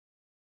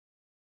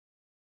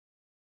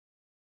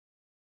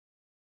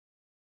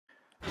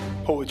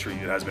Poetry,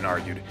 it has been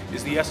argued,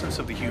 is the essence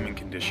of the human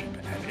condition,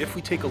 and if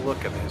we take a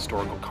look at the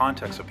historical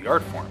context of the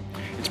art form,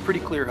 it's pretty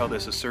clear how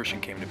this assertion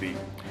came to be.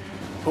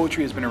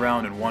 Poetry has been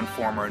around in one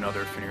form or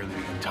another for nearly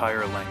the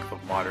entire length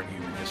of modern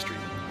human history.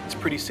 It's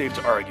pretty safe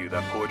to argue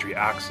that poetry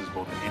acts as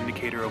both an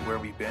indicator of where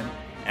we've been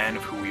and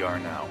of who we are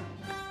now.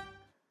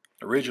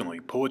 Originally,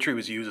 poetry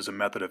was used as a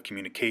method of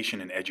communication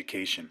and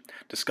education,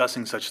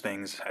 discussing such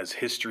things as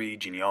history,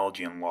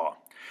 genealogy, and law.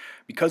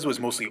 Because it was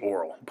mostly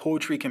oral,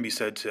 poetry can be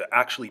said to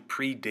actually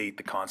predate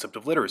the concept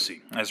of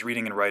literacy, as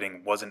reading and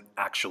writing wasn't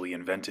actually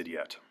invented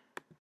yet.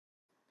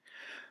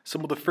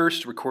 Some of the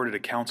first recorded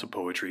accounts of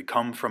poetry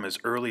come from as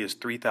early as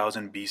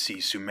 3000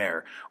 BC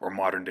Sumer, or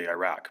modern-day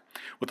Iraq,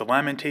 with the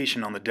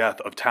lamentation on the death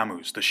of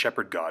Tammuz, the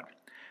shepherd god.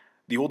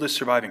 The oldest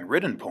surviving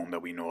written poem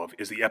that we know of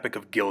is the Epic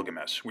of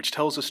Gilgamesh, which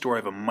tells the story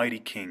of a mighty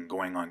king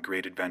going on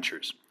great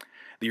adventures.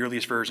 The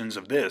earliest versions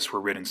of this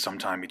were written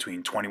sometime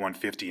between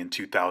 2150 and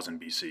 2000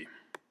 BC.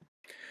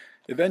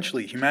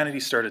 Eventually, humanity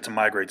started to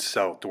migrate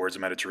south towards the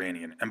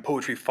Mediterranean, and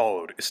poetry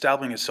followed,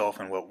 establishing itself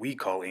in what we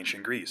call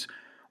ancient Greece,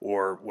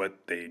 or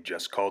what they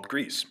just called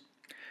Greece.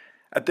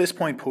 At this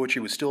point,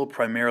 poetry was still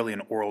primarily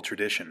an oral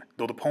tradition,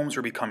 though the poems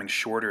were becoming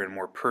shorter and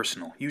more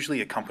personal,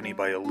 usually accompanied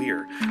by a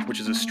lyre, which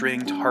is a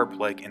stringed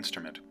harp-like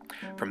instrument.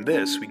 From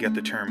this, we get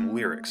the term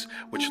lyrics,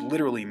 which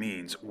literally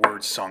means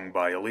words sung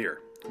by a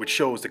lyre, which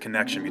shows the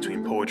connection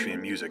between poetry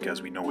and music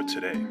as we know it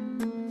today.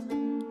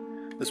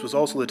 This was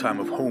also the time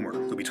of Homer,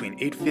 who between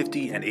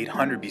 850 and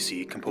 800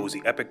 BC composed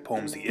the epic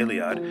poems the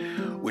Iliad,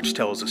 which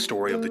tells the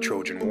story of the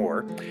Trojan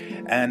War,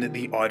 and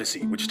the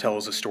Odyssey, which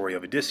tells the story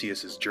of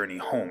Odysseus' journey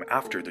home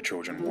after the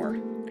Trojan War.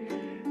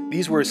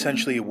 These were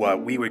essentially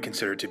what we would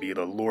consider to be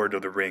the Lord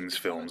of the Rings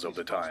films of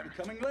the time.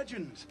 Becoming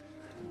legends.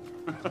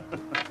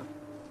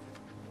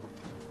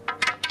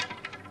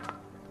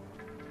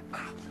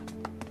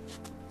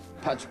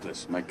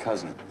 Patroclus, my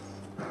cousin.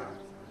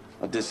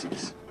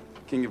 Odysseus,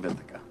 king of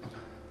Ithaca.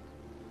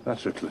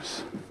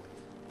 Patroclus.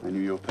 I knew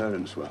your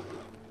parents well.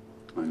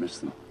 I miss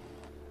them.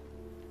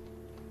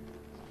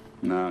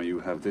 Now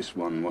you have this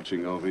one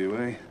watching over you,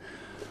 eh?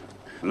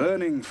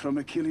 Learning from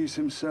Achilles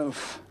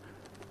himself.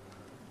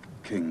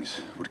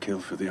 Kings would kill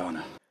for the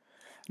honor.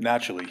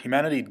 Naturally,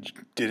 humanity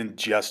didn't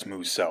just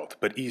move south,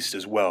 but east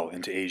as well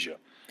into Asia.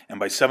 And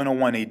by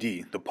 701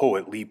 AD, the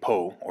poet Li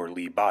Po, or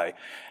Li Bai,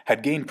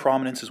 had gained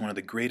prominence as one of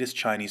the greatest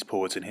Chinese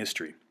poets in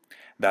history.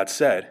 That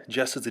said,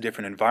 just as the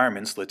different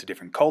environments led to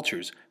different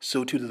cultures,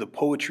 so too did the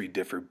poetry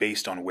differ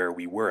based on where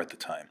we were at the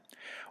time.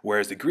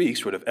 Whereas the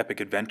Greeks wrote of epic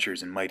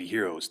adventures and mighty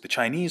heroes, the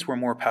Chinese were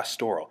more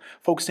pastoral,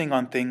 focusing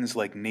on things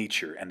like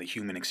nature and the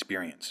human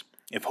experience.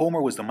 If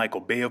Homer was the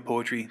Michael Bay of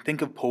poetry,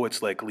 think of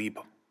poets like Li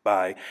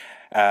Bai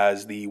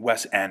as the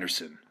Wes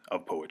Anderson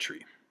of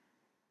poetry.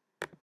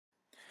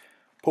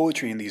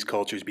 Poetry in these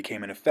cultures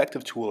became an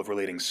effective tool of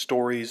relating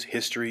stories,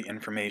 history,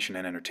 information,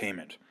 and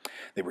entertainment.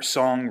 They were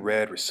sung,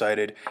 read,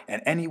 recited,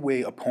 and any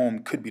way a poem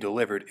could be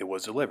delivered, it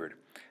was delivered.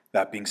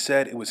 That being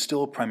said, it was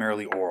still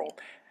primarily oral.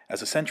 As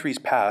the centuries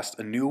passed,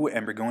 a new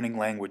and burgeoning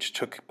language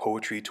took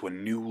poetry to a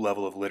new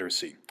level of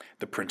literacy,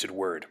 the printed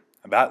word.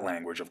 That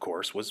language, of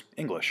course, was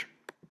English.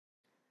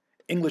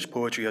 English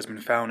poetry has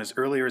been found as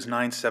early as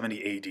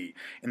 970 AD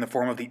in the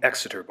form of the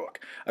Exeter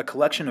Book, a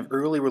collection of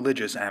early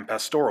religious and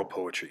pastoral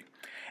poetry.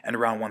 And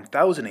around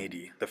 1000 AD,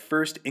 the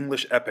first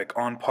English epic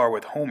on par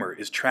with Homer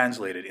is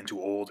translated into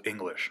Old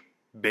English,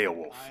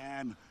 Beowulf. I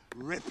am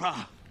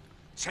Ripper,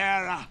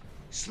 Tearer,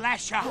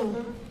 Slasher,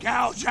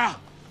 Gouger.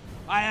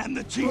 I am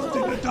the teeth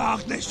in the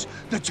darkness,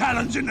 the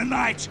talons in the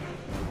night.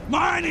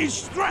 Mine is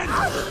strength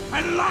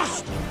and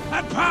lust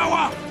and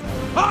power.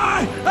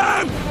 I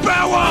am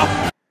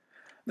Beowulf!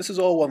 This is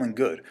all well and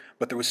good,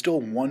 but there was still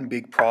one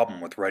big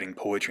problem with writing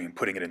poetry and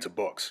putting it into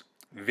books.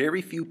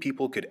 Very few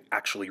people could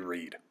actually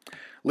read.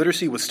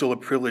 Literacy was still a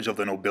privilege of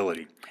the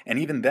nobility, and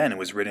even then it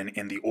was written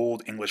in the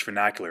Old English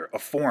vernacular, a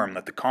form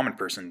that the common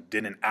person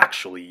didn't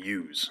actually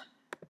use.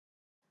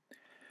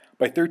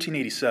 By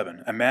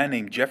 1387, a man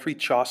named Geoffrey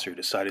Chaucer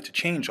decided to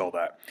change all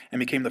that, and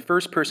became the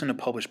first person to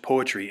publish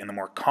poetry in the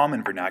more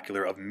common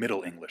vernacular of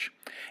Middle English,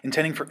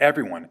 intending for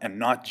everyone, and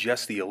not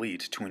just the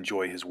elite, to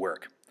enjoy his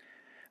work.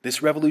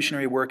 This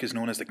revolutionary work is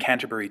known as the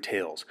Canterbury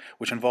Tales,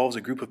 which involves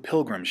a group of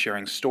pilgrims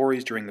sharing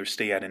stories during their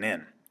stay at an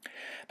inn.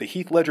 The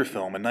Heath Ledger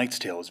film A Knight's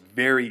Tale is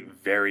very,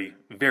 very,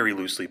 very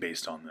loosely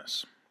based on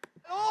this.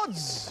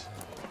 Lords,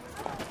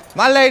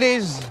 my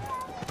ladies,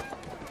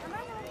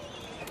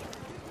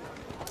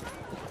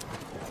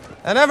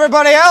 and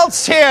everybody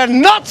else here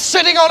not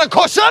sitting on a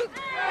cushion.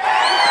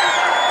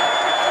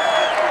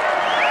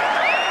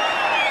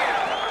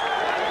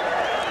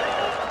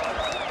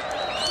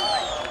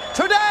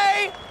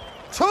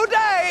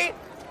 Today,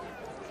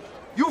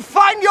 you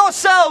find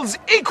yourselves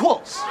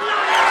equals.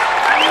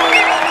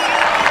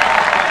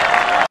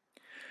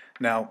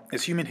 Now,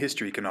 as human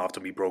history can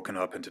often be broken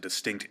up into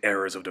distinct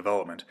eras of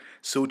development,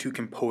 so too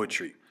can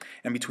poetry,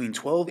 and between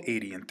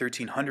 1280 and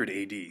 1300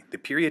 AD, the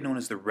period known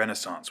as the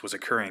Renaissance was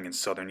occurring in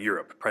southern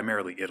Europe,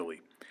 primarily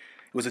Italy.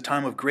 It was a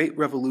time of great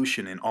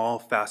revolution in all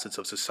facets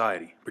of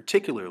society,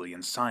 particularly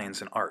in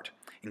science and art,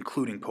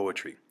 including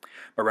poetry.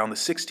 Around the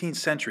 16th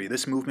century,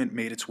 this movement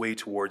made its way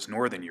towards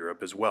Northern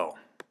Europe as well.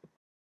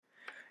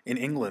 In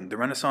England, the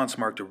Renaissance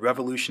marked a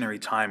revolutionary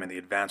time in the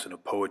advancement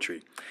of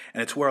poetry,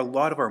 and it's where a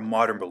lot of our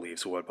modern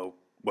beliefs about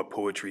what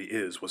poetry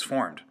is was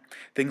formed.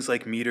 Things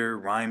like meter,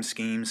 rhyme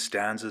schemes,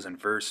 stanzas,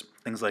 and verse,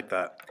 things like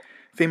that.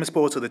 Famous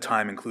poets of the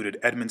time included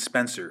Edmund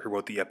Spenser, who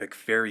wrote the epic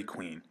Faerie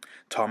Queene,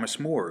 Thomas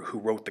More, who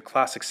wrote the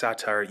classic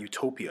satire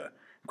Utopia,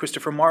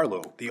 Christopher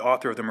Marlowe, the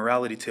author of the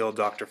morality tale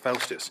Dr.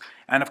 Faustus,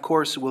 and of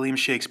course William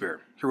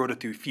Shakespeare, who wrote a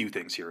few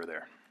things here or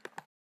there.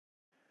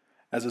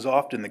 As is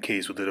often the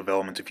case with the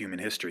development of human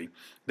history,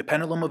 the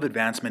pendulum of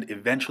advancement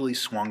eventually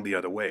swung the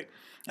other way,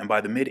 and by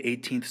the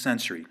mid-18th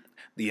century,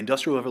 the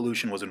Industrial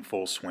Revolution was in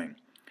full swing.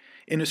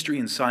 Industry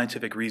and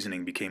scientific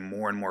reasoning became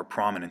more and more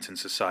prominent in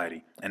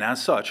society, and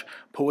as such,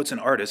 poets and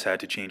artists had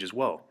to change as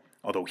well,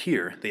 although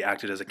here they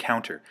acted as a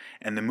counter,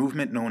 and the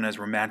movement known as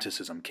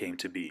Romanticism came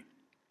to be.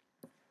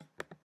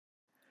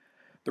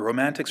 The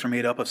Romantics were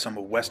made up of some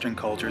of Western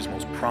culture's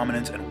most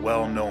prominent and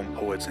well-known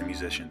poets and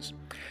musicians.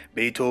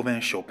 Beethoven,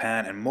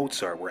 Chopin, and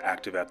Mozart were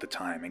active at the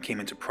time and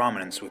came into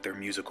prominence with their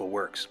musical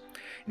works.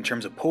 In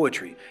terms of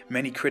poetry,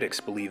 many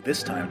critics believe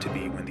this time to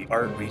be when the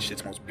art reached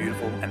its most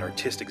beautiful and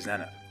artistic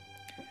zenith.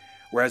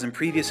 Whereas in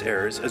previous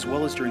eras, as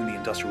well as during the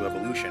Industrial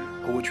Revolution,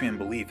 poetry and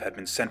belief had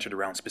been centered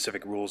around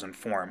specific rules and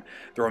form,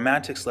 the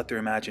Romantics let their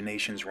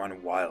imaginations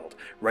run wild,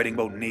 writing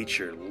about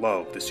nature,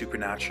 love, the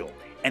supernatural,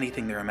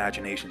 anything their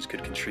imaginations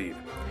could conceive.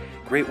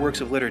 Great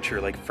works of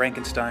literature like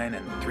Frankenstein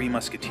and Three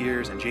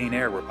Musketeers and Jane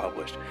Eyre were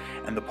published,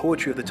 and the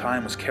poetry of the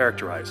time was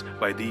characterized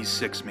by these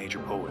 6 major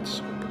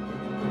poets.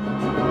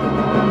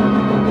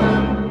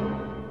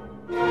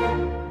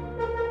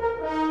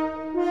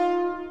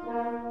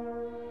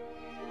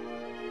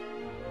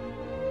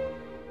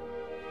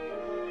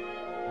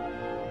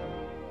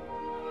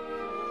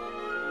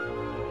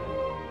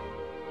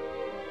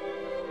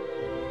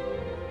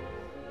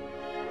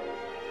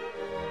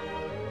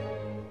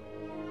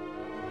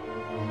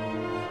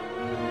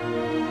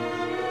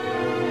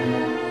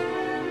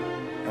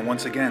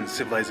 Once again,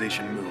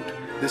 civilization moved,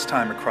 this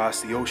time across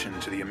the ocean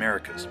to the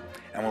Americas,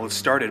 and while it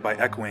started by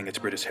echoing its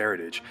British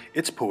heritage,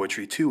 its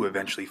poetry too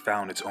eventually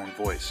found its own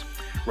voice.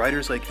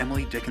 Writers like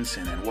Emily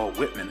Dickinson and Walt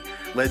Whitman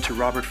led to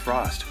Robert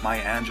Frost,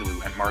 Maya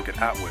Angelou, and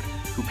Margaret Atwood,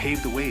 who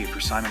paved the way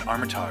for Simon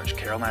Armitage,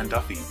 Carol Ann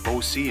Duffy,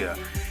 Bo Sia,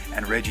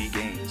 and Reggie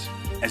Gaines.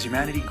 As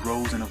humanity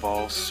grows and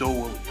evolves, so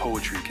will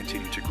poetry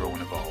continue to grow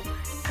and evolve.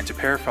 And to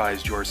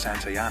paraphrase George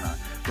Santayana,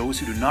 those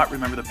who do not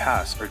remember the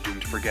past are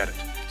doomed to forget it.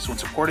 So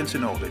it's important to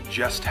know that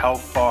just how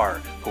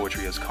far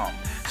poetry has come,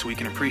 so we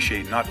can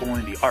appreciate not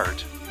only the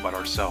art, but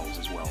ourselves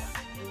as well.